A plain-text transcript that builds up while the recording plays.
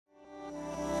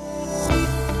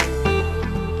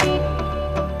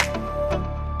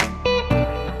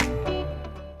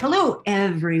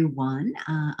everyone.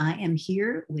 I am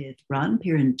here with Ron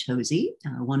Pierantozzi,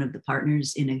 one of the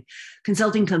partners in a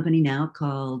consulting company now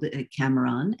called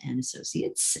Cameron and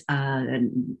Associates,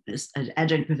 an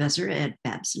adjunct professor at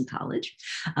Babson College.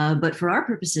 But for our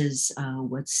purposes,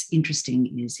 what's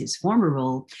interesting is his former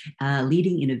role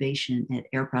leading innovation at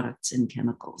Air Products and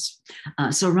Chemicals.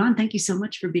 So Ron, thank you so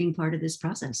much for being part of this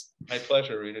process. My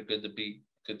pleasure, Rita.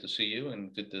 Good to see you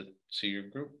and good to see your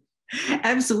group.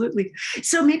 Absolutely.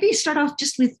 So maybe start off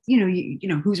just with,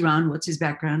 who's Ron? What's his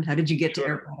background? How did you get to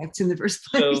Air Products in the first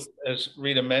place? So as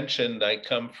Rita mentioned, I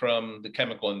come from the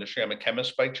chemical industry. I'm a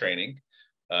chemist by training.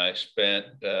 I spent,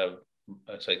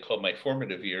 as I called my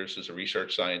formative years as a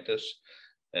research scientist,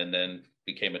 and then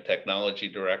became a technology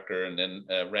director, and then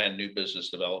ran new business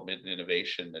development and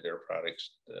innovation at Air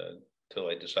Products till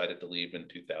I decided to leave in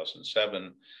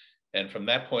 2007. And from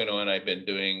that point on, I've been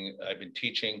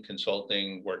teaching,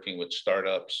 consulting, working with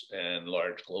startups and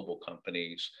large global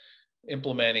companies,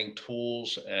 implementing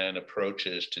tools and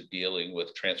approaches to dealing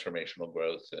with transformational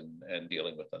growth and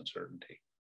dealing with uncertainty.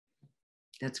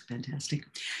 That's fantastic.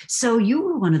 So you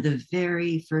were one of the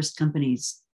very first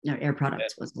companies, Air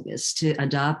Products was, I guess, to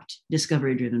adopt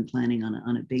discovery-driven planning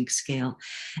on a big scale.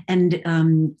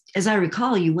 And as I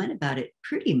recall, you went about it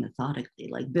pretty methodically,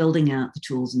 like building out the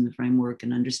tools and the framework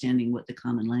and understanding what the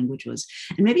common language was.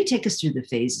 And maybe take us through the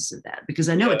phases of that, because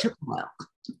I know it took a while.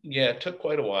 Yeah, it took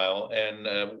quite a while. And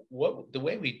the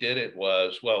way we did it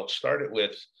was, well, it started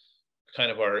with kind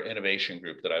of our innovation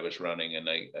group that I was running. And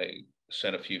I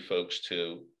sent a few folks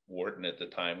to Wharton at the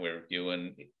time, where you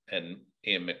and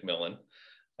Ian McMillan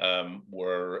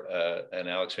and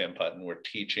Alex Van Putten were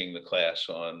teaching the class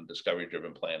on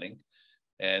discovery-driven planning.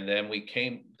 And then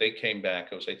they came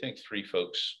back. It was, I think, 3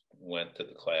 folks went to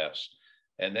the class.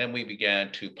 And then we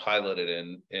began to pilot it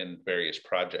in various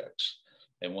projects.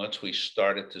 And once we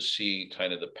started to see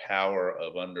kind of the power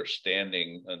of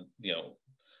understanding,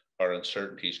 our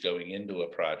uncertainties going into a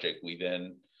project, we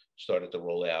then started to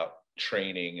roll out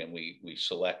training, and we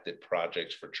selected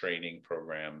projects for training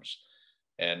programs.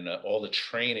 And all the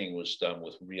training was done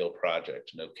with real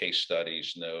projects, no case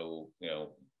studies,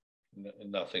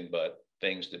 nothing but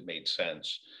things that made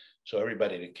sense. So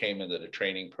everybody that came into the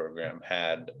training program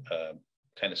had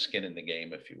kind of skin in the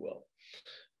game, if you will.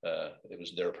 It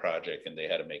was their project and they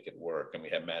had to make it work, and we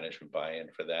had management buy-in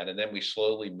for that. And then we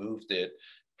slowly moved it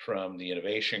from the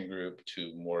innovation group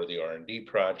to more of the R&D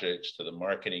projects, to the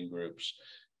marketing groups,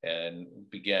 and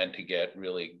began to get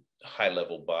really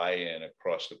high-level buy-in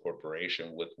across the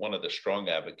corporation, with one of the strong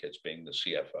advocates being the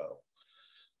CFO.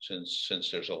 Since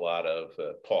there's a lot of,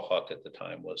 Paul Huck at the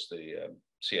time was the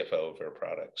CFO of Air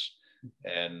Products.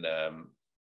 And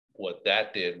what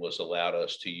that did was allowed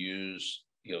us to use,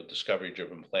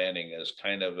 discovery-driven planning as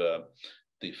kind of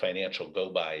the financial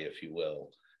go-by, if you will,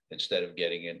 instead of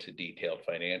getting into detailed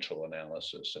financial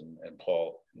analysis. And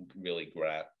Paul really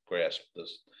grasped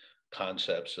this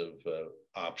concepts of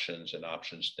options and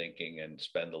options thinking and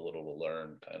spend a little to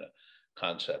learn kind of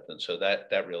concept. And so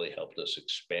that really helped us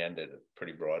expand it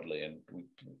pretty broadly. And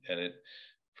it,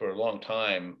 for a long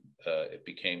time, it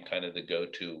became kind of the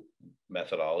go-to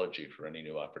methodology for any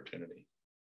new opportunity.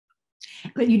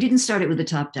 But you didn't start it with a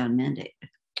top-down mandate.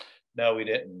 No, we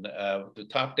didn't. The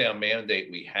top-down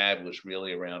mandate we had was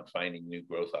really around finding new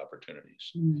growth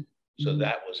opportunities. Mm-hmm. So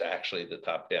that was actually the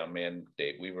top-down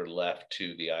mandate. We were left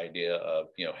to the idea of,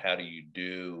 how do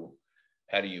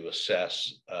you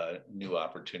assess new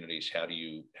opportunities? How do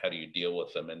you deal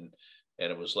with them? And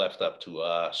it was left up to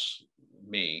us,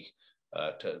 me,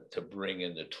 to bring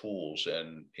in the tools.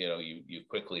 And you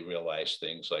quickly realize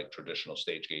things like traditional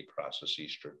stage gate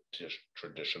processes,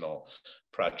 traditional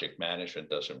project management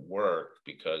doesn't work,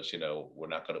 because we're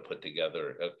not going to put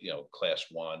together class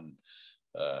 1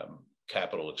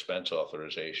 capital expense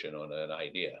authorization on an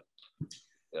idea.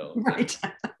 Right.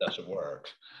 It doesn't work.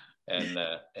 And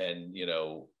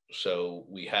so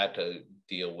we had to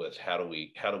deal with how do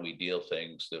we deal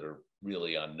things that are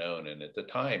really unknown. And at the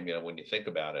time, when you think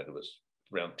about it, it was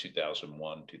around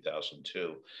 2001,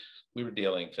 2002. We were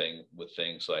dealing with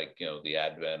things like, the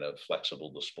advent of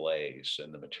flexible displays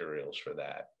and the materials for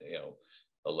that,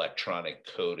 electronic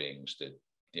coatings that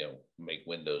make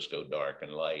windows go dark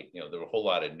and light. There were a whole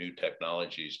lot of new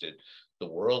technologies that the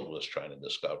world was trying to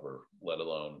discover, let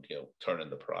alone, turn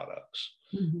into products.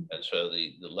 Mm-hmm. And so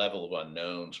the level of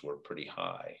unknowns were pretty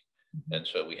high. Mm-hmm. And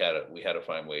so we had to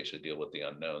find ways to deal with the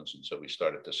unknowns. And so we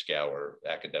started to scour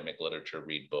academic literature,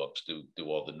 read books, do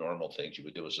all the normal things you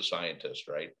would do as a scientist,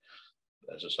 right?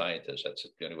 As a scientist, that's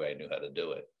the only way I knew how to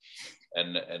do it.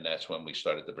 And that's when we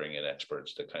started to bring in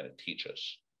experts to kind of teach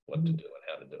us what mm-hmm. to do and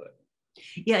how to do it.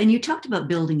 Yeah, and you talked about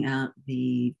building out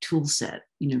the tool set,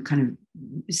 kind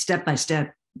of step by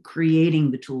step,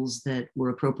 creating the tools that were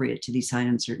appropriate to these high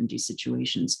uncertainty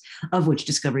situations, of which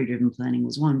discovery driven planning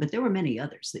was one, but there were many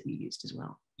others that you used as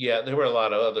well. Yeah, there were a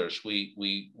lot of others.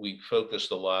 We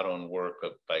focused a lot on work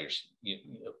by,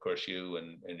 of course, you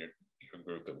and your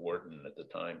group at Wharton at the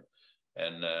time,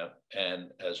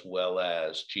 and as well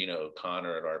as Gina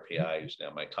O'Connor at RPI, who's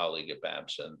now my colleague at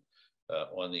Babson,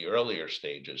 on the earlier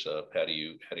stages of how do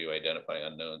you identify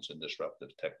unknowns and disruptive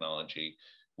technology.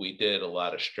 We did a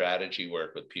lot of strategy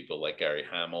work with people like Gary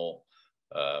Hamill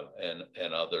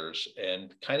and others,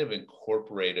 and kind of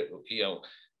incorporated,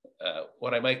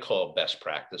 what I might call best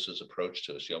practices approach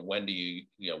to us. When do you,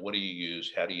 what do you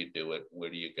use? How do you do it? Where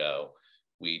do you go?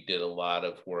 We did a lot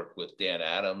of work with Dan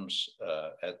Adams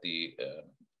at the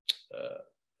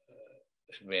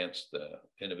Advanced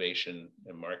Innovation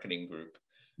and Marketing Group.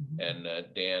 And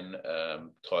Dan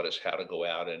taught us how to go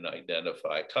out and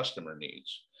identify customer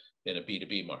needs in a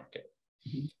B2B market.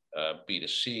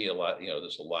 B2C, a lot,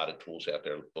 there's a lot of tools out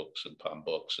there, books upon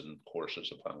books and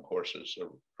courses upon courses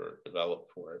are developed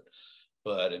for it.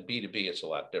 But in B2B, it's a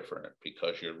lot different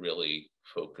because you're really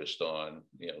focused on,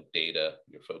 data.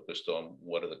 You're focused on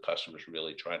what are the customers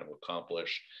really trying to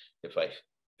accomplish. If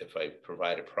I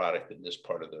provide a product in this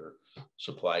part of their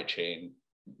supply chain,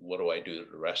 what do I do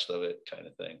to the rest of it, kind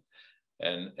of thing.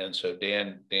 And so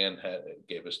Dan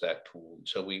gave us that tool.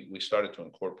 So we started to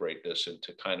incorporate this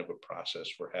into kind of a process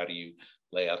for how do you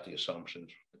lay out the assumptions,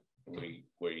 where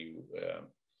do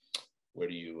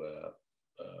you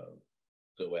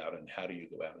go out and how do you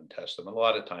go out and test them. And a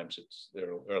lot of times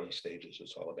they're early stages.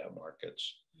 It's all about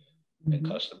markets and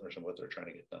customers and what they're trying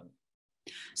to get done.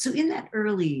 So in that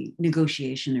early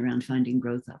negotiation around finding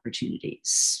growth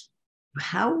opportunities,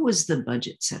 how was the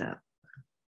budget set up?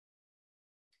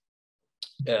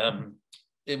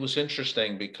 It was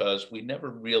interesting because we never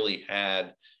really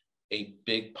had a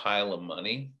big pile of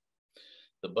money.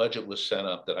 The budget was set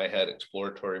up that I had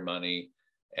exploratory money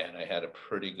and I had a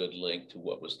pretty good link to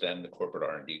what was then the corporate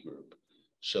R&D group.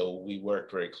 So we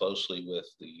worked very closely with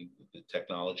the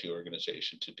technology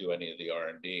organization to do any of the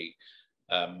R&D.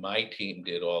 My team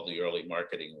did all the early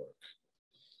marketing work.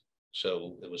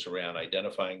 So it was around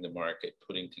identifying the market,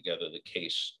 putting together the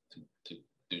case to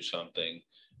do something,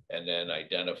 and then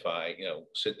identify,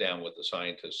 sit down with the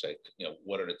scientists, say,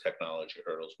 what are the technology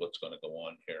hurdles, what's going to go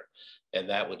on here? And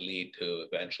that would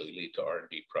eventually lead to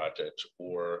R&D projects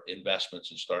or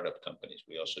investments in startup companies.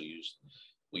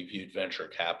 We viewed venture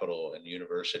capital and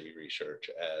university research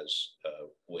as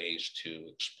ways to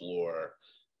explore,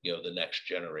 the next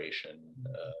generation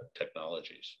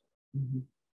technologies. Mm-hmm.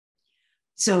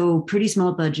 So pretty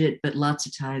small budget, but lots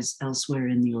of ties elsewhere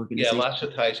in the organization. Yeah, lots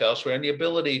of ties elsewhere. And the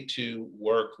ability to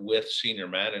work with senior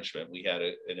management. We had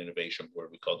an innovation board,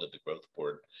 we called it the growth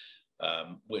board,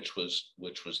 which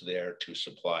was there to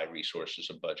supply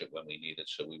resources and budget when we needed.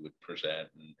 So we would present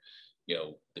and,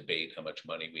 debate how much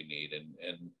money we need.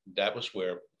 And that was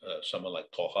where someone like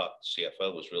Paul Huck,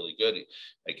 CFO, was really good.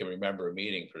 I can remember a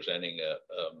meeting presenting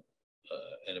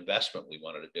an investment we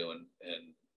wanted to do, and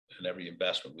every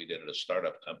investment we did at a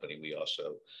startup company, we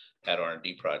also had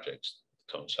R&D projects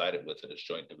coincided with it as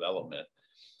joint development.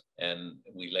 And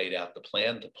we laid out the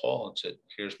plan to Paul and said,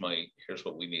 here's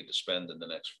what we need to spend in the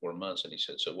next 4 months. And he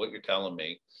said, so what you're telling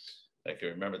me, I can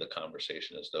remember the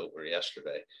conversation as though it were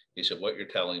yesterday. He said, what you're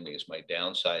telling me is my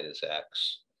downside is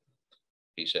X.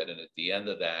 He said, and at the end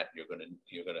of that, you're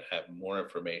gonna have more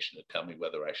information to tell me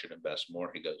whether I should invest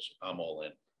more. He goes, I'm all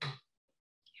in.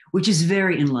 Which is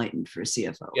very enlightened for a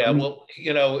CFO. Yeah, well,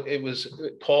 it was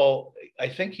Paul. I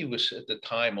think he was at the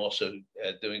time also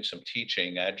doing some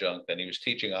teaching adjunct, and he was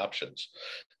teaching options.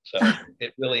 So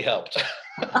it really helped.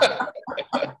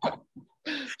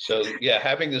 So yeah,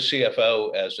 having the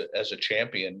CFO as a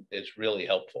champion is really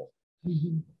helpful.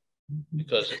 Mm-hmm.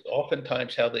 Because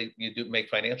oftentimes how you do make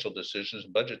financial decisions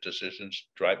and budget decisions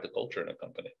drive the culture in a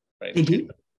company, right? They do.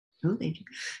 Oh, they do.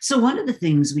 So one of the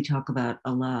things we talk about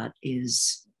a lot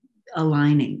is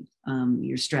aligning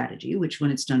your strategy, which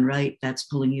when it's done right, that's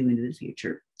pulling you into the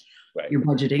future. Right. Your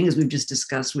budgeting, as we've just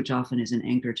discussed, which often is an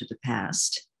anchor to the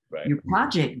past. Right. Your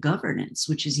project governance,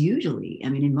 which is usually,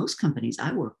 in most companies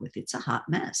I work with, it's a hot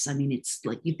mess. It's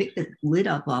like you pick the lid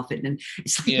up off it and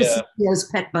it's like the CEO's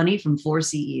pet bunny from 4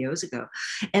 CEOs ago.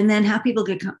 And then how people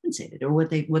get compensated or what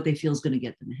they feel is going to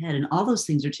get them ahead. And all those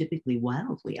things are typically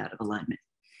wildly out of alignment.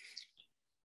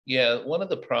 Yeah, one of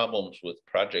the problems with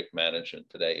project management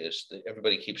today is that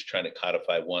everybody keeps trying to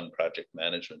codify one project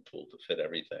management tool to fit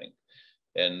everything.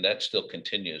 And that still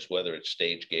continues, whether it's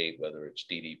StageGate, whether it's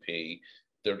DDP.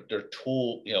 their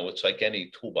tool, it's like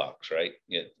any toolbox, right?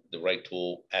 You get the right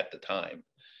tool at the time.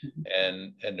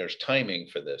 And there's timing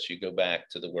for this. You go back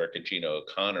to the work of Gina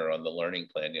O'Connor on the learning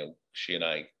plan. She and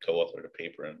I co-authored a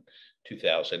paper in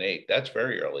 2008. That's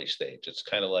very early stage. It's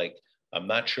kind of like, I'm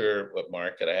not sure what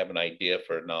market. I have an idea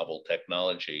for a novel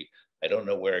technology. I don't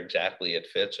know where exactly it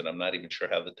fits, and I'm not even sure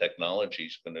how the technology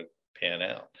is going to pan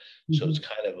out. So it's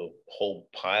kind of a whole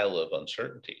pile of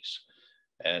uncertainties.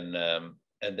 And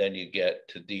then you get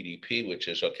to DDP, which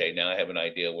is, okay, now I have an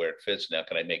idea where it fits. Now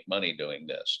can I make money doing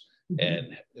this?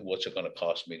 And what's it going to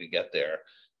cost me to get there?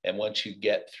 And once you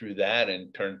get through that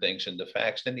and turn things into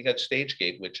facts, then you got stage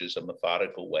gate, which is a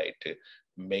methodical way to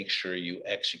make sure you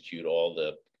execute all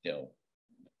the,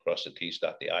 cross the T's,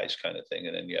 dot the I's kind of thing.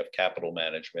 And then you have capital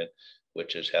management,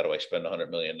 which is, how do I spend $100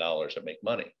 million and make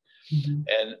money?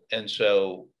 And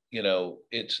so,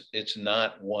 it's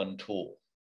not one tool.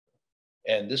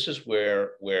 And this is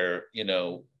where,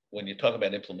 when you talk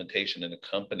about implementation in a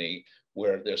company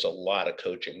where there's a lot of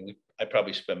coaching, I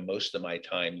probably spend most of my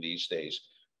time these days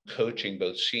coaching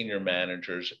both senior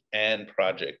managers and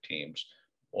project teams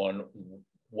on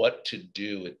what to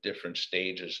do at different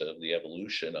stages of the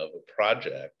evolution of a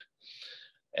project,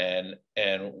 and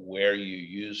where you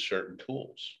use certain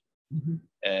tools.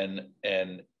 And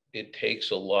it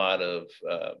takes a lot of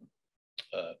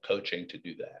coaching to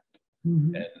do that.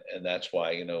 And that's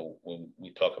why, when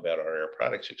we talk about our Air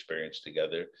Products experience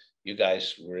together, you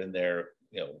guys were in there,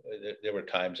 there were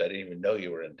times I didn't even know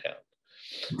you were in town.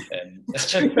 And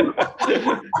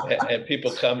and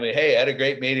people come to me, hey, I had a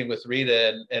great meeting with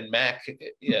Rita and Mac,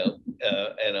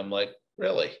 and I'm like,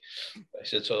 really? I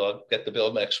said, so I'll get the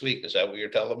bill next week. Is that what you're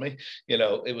telling me?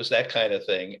 It was that kind of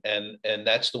thing. And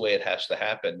that's the way it has to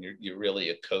happen. You're really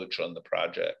a coach on the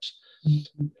projects. In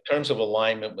terms of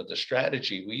alignment with the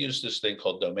strategy, we use this thing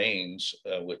called domains,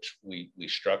 which we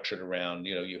structured around,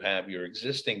 you have your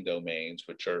existing domains,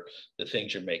 which are the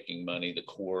things you're making money, the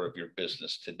core of your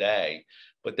business today.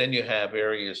 But then you have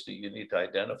areas that you need to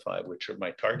identify, which are my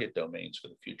target domains for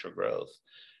the future growth.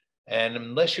 And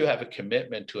unless you have a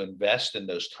commitment to invest in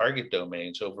those target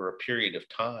domains over a period of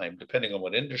time, depending on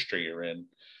what industry you're in,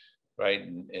 right?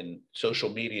 In social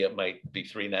media, it might be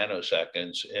 3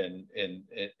 nanoseconds. In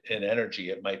energy,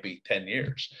 it might be 10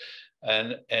 years.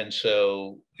 And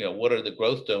so, what are the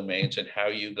growth domains, and how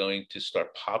are you going to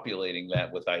start populating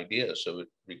that with ideas? So it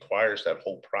requires that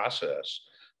whole process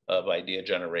of idea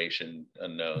generation,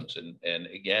 unknowns, and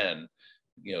again,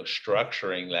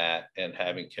 structuring that and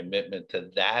having commitment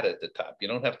to that at the top. You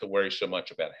don't have to worry so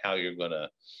much about how you're going to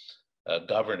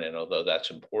govern it, although that's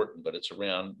important, but it's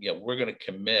around, we're going to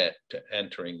commit to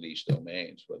entering these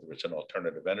domains, whether it's an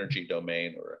alternative energy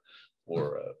domain or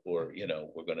we're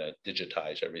going to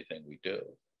digitize everything we do.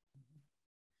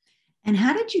 And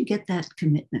how did you get that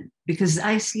commitment? Because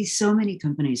I see so many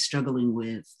companies struggling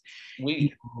with,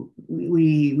 we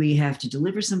have to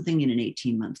deliver something in an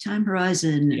 18-month time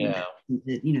horizon,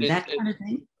 that kind of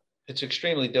thing. It's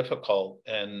extremely difficult,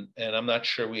 and I'm not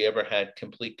sure we ever had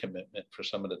complete commitment for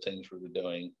some of the things we were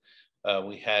doing.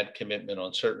 We had commitment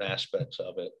on certain aspects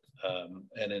of it,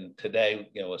 and then today,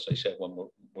 as I said, when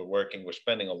we're working, we're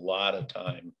spending a lot of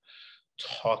time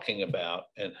talking about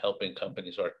and helping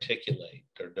companies articulate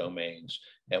their domains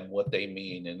and what they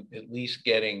mean, and at least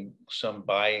getting some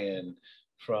buy-in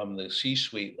from the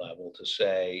C-suite level to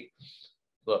say,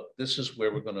 look, this is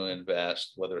where we're going to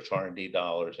invest, whether it's R&D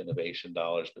dollars, innovation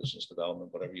dollars, business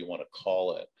development, whatever you want to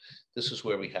call it. This is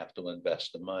where we have to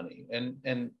invest the money.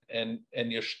 And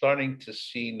you're starting to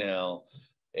see now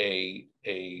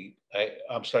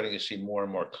I'm starting to see more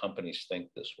and more companies think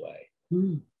this way.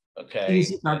 Okay.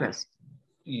 Easy progress.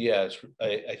 Yes,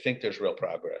 I think there's real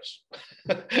progress.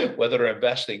 Whether they're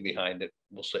investing behind it,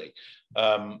 we'll see.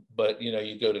 But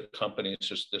you go to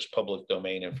companies, there's public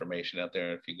domain information out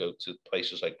there. And if you go to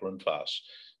places like Grundfos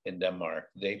in Denmark,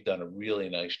 they've done a really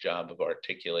nice job of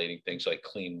articulating things like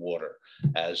clean water,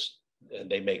 and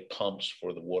they make pumps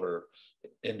for the water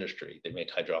industry. They make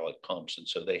hydraulic pumps, and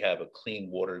so they have a clean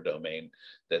water domain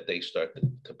that they start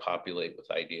to populate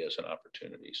with ideas and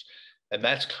opportunities. And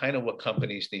that's kind of what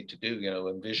companies need to do,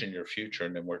 envision your future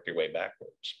and then work your way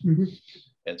backwards.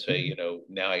 And say,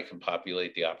 now I can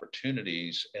populate the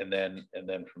opportunities, and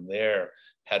then from there,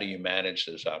 how do you manage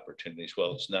those opportunities?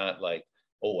 Well, it's not like,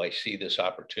 oh, I see this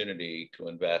opportunity to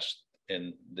invest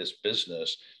in this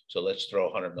business, so let's throw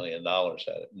 $100 million at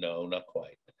it. No, not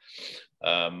quite.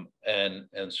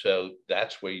 And so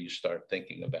that's where you start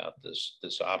thinking about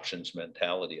this options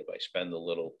mentality of, I spend a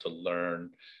little to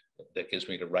learn, that gives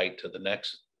me the right to the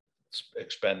next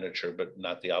expenditure, but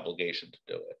not the obligation to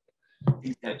do it.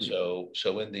 And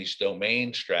so in these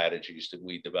domain strategies that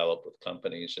we develop with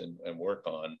companies and work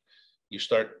on, you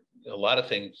start, a lot of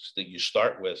things that you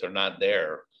start with are not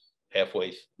there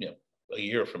halfway, a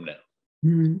year from now.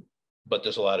 Mm-hmm. But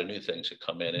there's a lot of new things that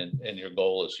come in, and your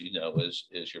goal is,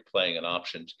 is you're playing an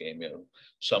options game.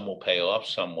 Some will pay off,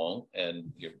 some won't,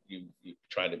 and you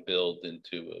try to build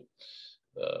into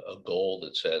a goal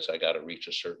that says I got to reach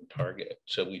a certain target.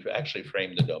 So we've actually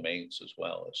framed the domains as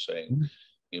well as saying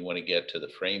you want to get to the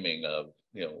framing of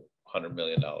 $100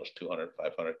 million, 200,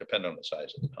 500, depending on the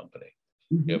size of the company.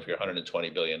 If you're a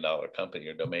 $120 billion company,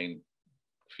 your domain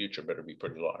future better be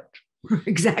pretty large.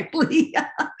 Exactly.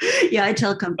 Yeah, I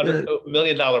tell companies $100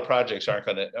 million projects aren't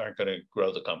going to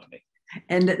grow the company.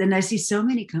 And I see so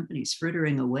many companies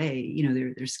frittering away,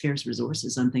 their scarce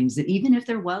resources on things that even if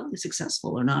they're wildly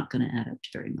successful are not going to add up to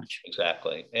very much.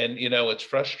 Exactly. And, it's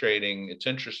frustrating. It's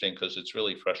interesting because it's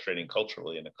really frustrating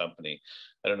culturally in a company.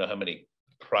 I don't know how many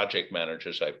project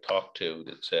managers I've talked to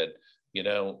that said,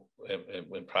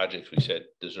 when projects we said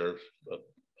deserve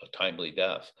a timely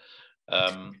death,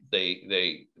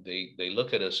 they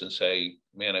look at us and say,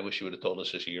 man, I wish you would have told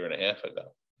us this a year and a half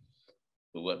ago.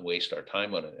 We wouldn't waste our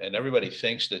time on it. And everybody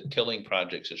thinks that killing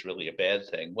projects is really a bad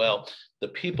thing. Well, the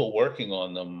people working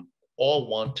on them all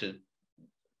want to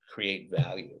create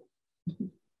value.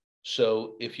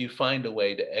 So if you find a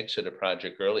way to exit a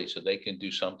project early so they can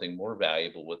do something more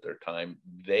valuable with their time,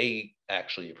 they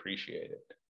actually appreciate it.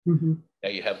 Now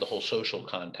you have the whole social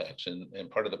context, and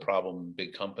part of the problem in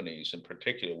big companies in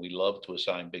particular, we love to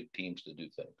assign big teams to do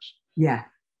things. Yeah.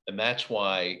 And that's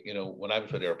why, when I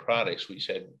was with Air Products, we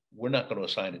said, we're not going to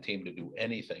assign a team to do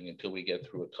anything until we get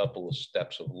through a couple of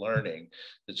steps of learning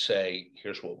that say,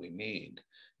 here's what we need.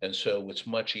 And so it's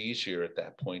much easier at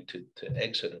that point to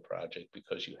exit a project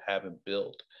because you haven't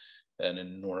built an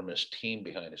enormous team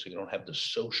behind it. So you don't have the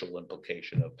social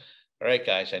implication of, all right,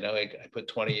 guys, I know I put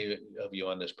 20 of you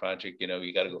on this project,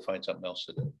 you got to go find something else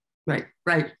to do.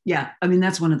 Right. Yeah. I mean,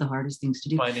 that's one of the hardest things to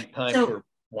do. Finding time for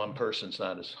one person's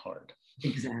not as hard.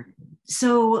 Exactly.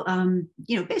 So,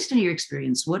 based on your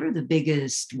experience, what are the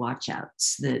biggest watch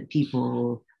outs that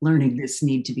people learning this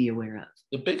need to be aware of?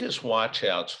 The biggest watch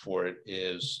outs for it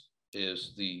is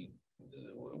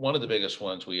one of the biggest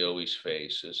ones we always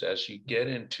face is as you get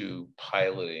into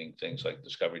piloting things like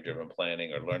discovery driven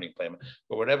planning or learning plan,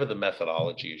 or whatever the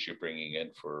methodology is you're bringing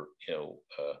in for,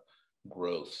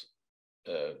 growth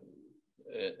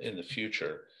in the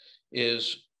future,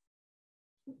 is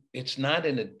it's not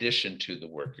in addition to the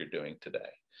work you're doing today.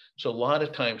 So a lot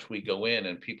of times we go in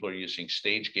and people are using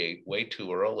stage gate way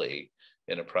too early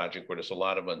in a project where there's a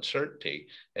lot of uncertainty.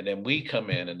 And then we come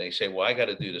in and they say, well, I got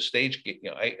to do the stage gate,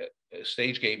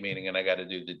 stage gate meeting, and I got to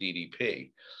do the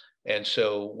DDP. And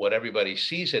so what everybody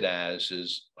sees it as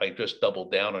is I just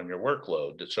doubled down on your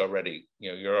workload. That's already,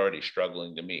 you're already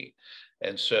struggling to meet.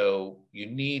 And so you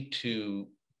need to,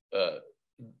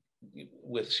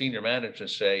 with senior management,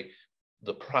 say,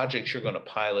 the projects you're going to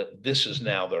pilot, this is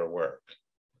now their work.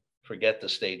 Forget the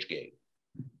stage gate.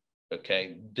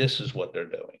 Okay, this is what they're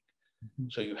doing.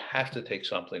 So you have to take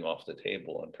something off the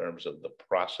table in terms of the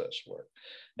process work.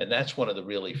 And that's one of the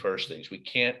really first things. We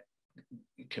can't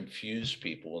confuse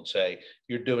people and say,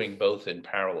 you're doing both in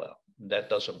parallel. That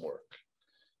doesn't work.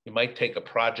 You might take a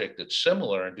project that's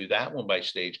similar and do that one by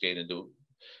stage gate and do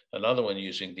another one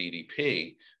using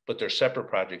DDP, but they're separate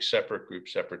projects, separate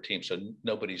groups, separate teams. So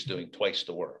nobody's doing twice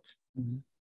the work.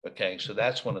 Okay, so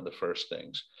that's one of the first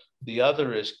things. The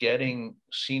other is getting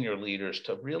senior leaders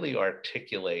to really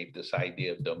articulate this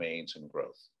idea of domains and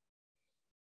growth.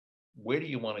 Where do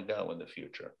you want to go in the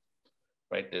future?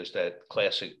 Right? There's that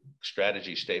classic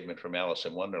strategy statement from Alice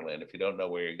in Wonderland. If you don't know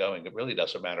where you're going, it really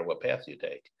doesn't matter what path you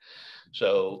take.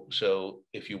 So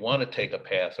if you want to take a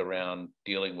path around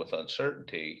dealing with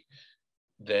uncertainty,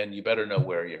 then you better know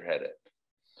where you're headed.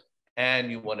 And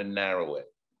you want to narrow it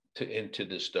into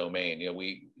this domain.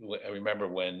 I remember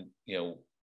when,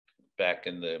 back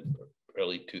in the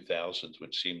early 2000s,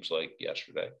 which seems like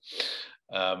yesterday,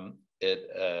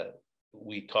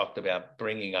 we talked about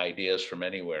bringing ideas from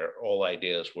anywhere. All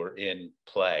ideas were in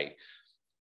play.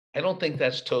 I don't think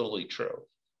that's totally true.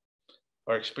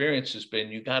 Our experience has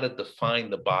been you got to define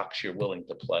the box you're willing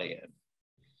to play in.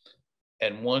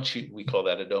 And we call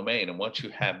that a domain. And once you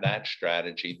have that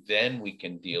strategy, then we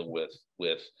can deal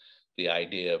with the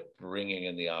idea of bringing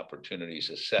in the opportunities,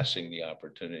 assessing the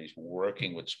opportunities,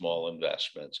 working with small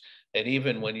investments. And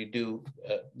even when you do,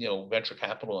 venture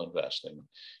capital investing,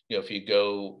 if you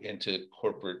go into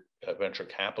corporate venture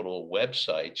capital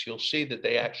websites, you'll see that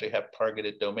they actually have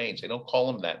targeted domains. They don't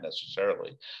call them that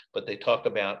necessarily, but they talk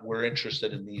about, we're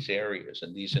interested in these areas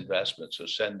and these investments, so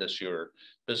send us your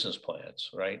business plans,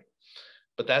 right?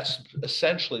 But that's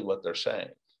essentially what they're saying.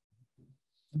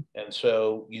 And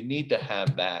so you need to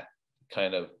have that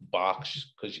kind of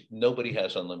box, because nobody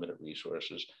has unlimited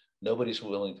resources. Nobody's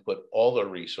willing to put all their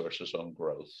resources on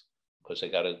growth, because they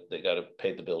got to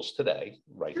pay the bills today,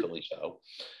 rightfully so.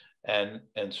 And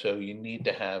so you need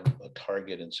to have a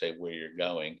target and say where you're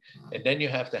going. And then you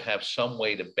have to have some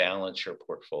way to balance your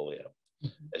portfolio.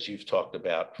 As you've talked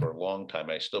about for a long time,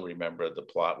 I still remember the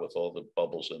plot with all the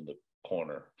bubbles in the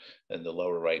corner, in the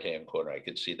lower right-hand corner. I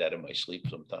could see that in my sleep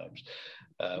sometimes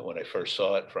when I first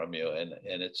saw it from you. And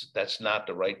that's not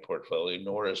the right portfolio,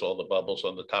 nor is all the bubbles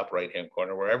on the top right-hand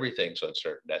corner where everything's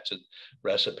uncertain. That's a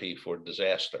recipe for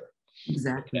disaster.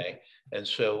 Exactly. Okay. And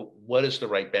so what is the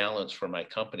right balance for my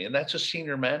company? And that's a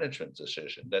senior management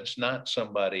decision. That's not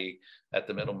somebody at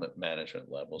the middle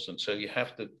management levels. And so you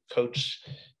have to coach.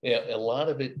 A lot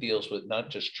of it deals with not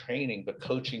just training, but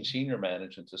coaching senior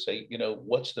management to say,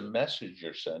 what's the message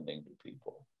you're sending to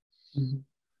people? Mm-hmm.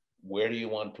 Where do you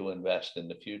want to invest in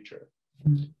the future?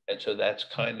 Mm-hmm. And so that's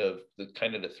kind of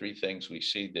the three things we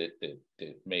see that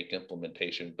make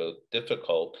implementation both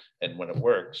difficult and, when it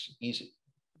works, easy.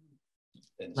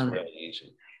 It's really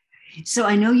easy. So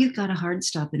I know you've got a hard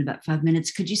stop in about 5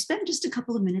 minutes. Could you spend just a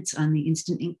couple of minutes on the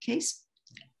Instant Ink case?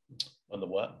 On the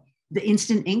what? The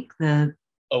Instant Ink,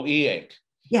 e-ink.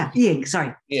 Yeah, e-ink,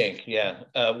 sorry. E-ink, yeah.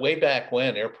 Way back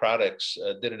when, Air Products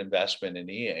did an investment in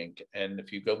e-ink. And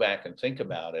if you go back and think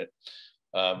about it,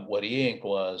 what e-ink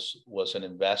was an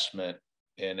investment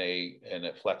in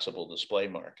a flexible display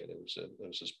market. It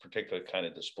was this particular kind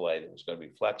of display that was going to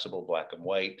be flexible, black and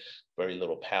white, very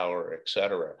little power, et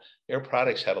cetera. Air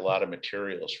Products had a lot of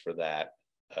materials for that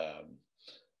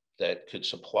that could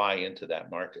supply into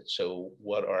that market. So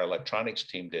what our electronics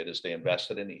team did is they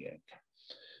invested in e-ink.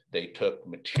 They took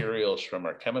materials from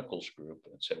our chemicals group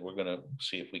and said, we're going to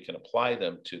see if we can apply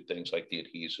them to things like the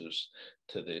adhesives,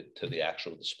 to the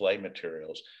actual display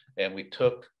materials. And we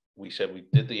said we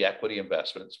did the equity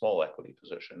investment, small equity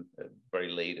position,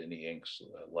 very late in the ink's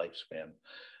lifespan.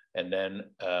 And then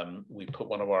we put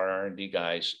one of our R&D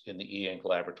guys in the e-ink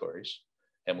laboratories,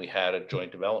 and we had a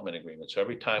joint development agreement. So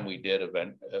every time we did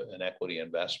an equity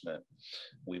investment,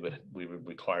 we would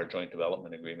require a joint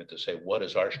development agreement to say, what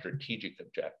is our strategic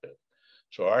objective?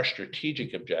 So our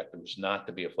strategic objective was not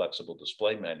to be a flexible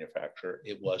display manufacturer.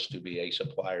 It was to be a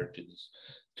supplier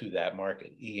to that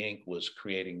market. E-ink was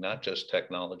creating not just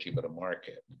technology, but a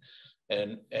market.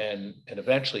 And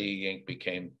eventually e-ink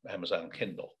became Amazon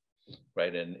Kindle,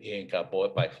 right? And e-ink got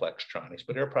bought by Flextronics,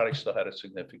 but Air Products still had a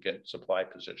significant supply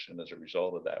position as a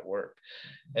result of that work.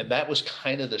 And that was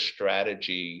kind of the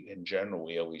strategy in general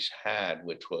we always had,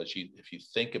 which was, if you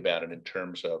think about it in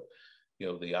terms of,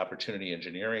 the opportunity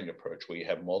engineering approach, where you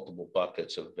have multiple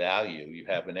buckets of value. You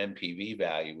have an NPV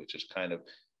value, which is kind of,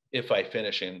 if I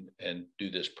finish and do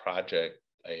this project,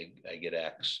 I get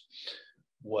X.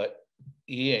 What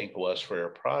e-ink was for Air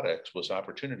Products was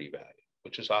opportunity value,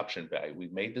 which is option value. We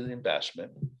made the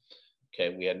investment.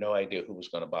 Okay, we had no idea who was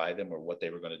going to buy them or what they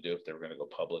were going to do, if they were going to go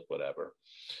public, whatever.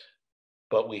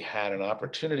 But we had an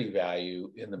opportunity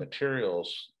value in the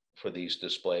materials for these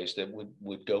displays that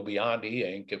would go beyond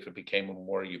e-ink if it became a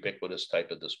more ubiquitous type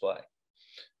of display.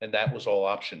 And that was all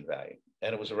option value.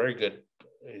 And it was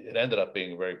it ended up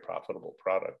being a very profitable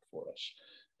product for us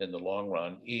in the long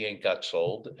run. E-ink got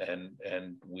sold,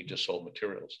 and we just sold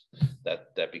materials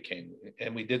that became,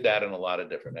 and we did that in a lot of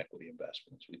different equity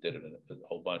investments. We did it in a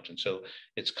whole bunch. And so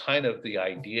it's kind of the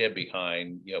idea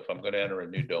behind, if I'm going to enter a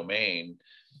new domain,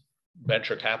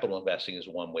 venture capital investing is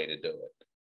one way to do it.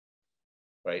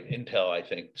 Right? Intel, I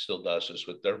think, still does this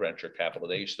with their venture capital.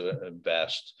 They used to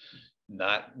invest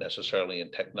not necessarily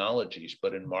in technologies,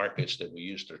 but in markets that we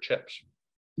use their chips.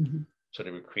 Mm-hmm. So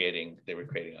they were creating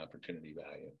opportunity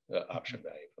value, option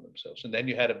value for themselves. And then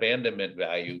you had abandonment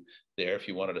value there if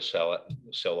you wanted to sell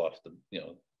off the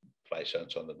 5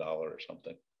 cents on the dollar or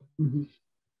something. Mm-hmm.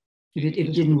 If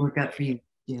it didn't work out for you.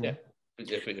 Yeah.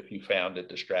 If you found that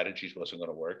the strategies wasn't going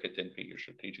to work, it didn't fit your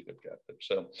strategic objective.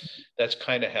 So that's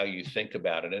kind of how you think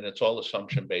about it. And it's all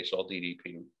assumption based, all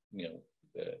DDP,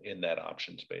 in that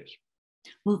option space.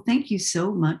 Well, thank you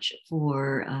so much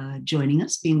for joining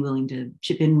us, being willing to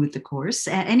chip in with the course.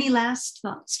 Any last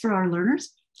thoughts for our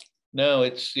learners? No,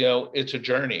 it's a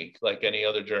journey like any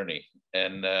other journey.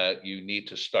 And you need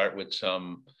to start with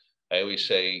some, I always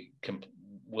say,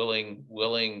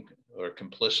 willing or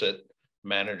complicit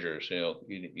managers.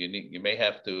 You may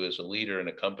have to, as a leader in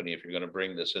a company, if you're going to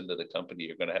bring this into the company,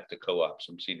 you're going to have to co-opt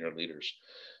some senior leaders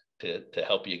to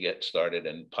help you get started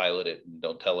and pilot it. And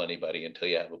don't tell anybody until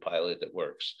you have a pilot that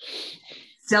works.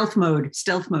 Stealth mode.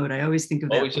 I always think of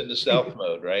that. Always in the stealth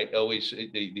mode, right? Always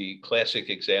the classic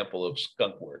example of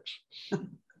skunk works,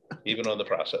 even on the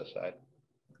process side.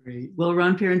 Great. Well,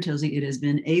 Ron Pierantozzi, it has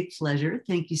been a pleasure.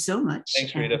 Thank you so much.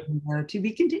 Thanks, Rita. And, to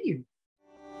be continued.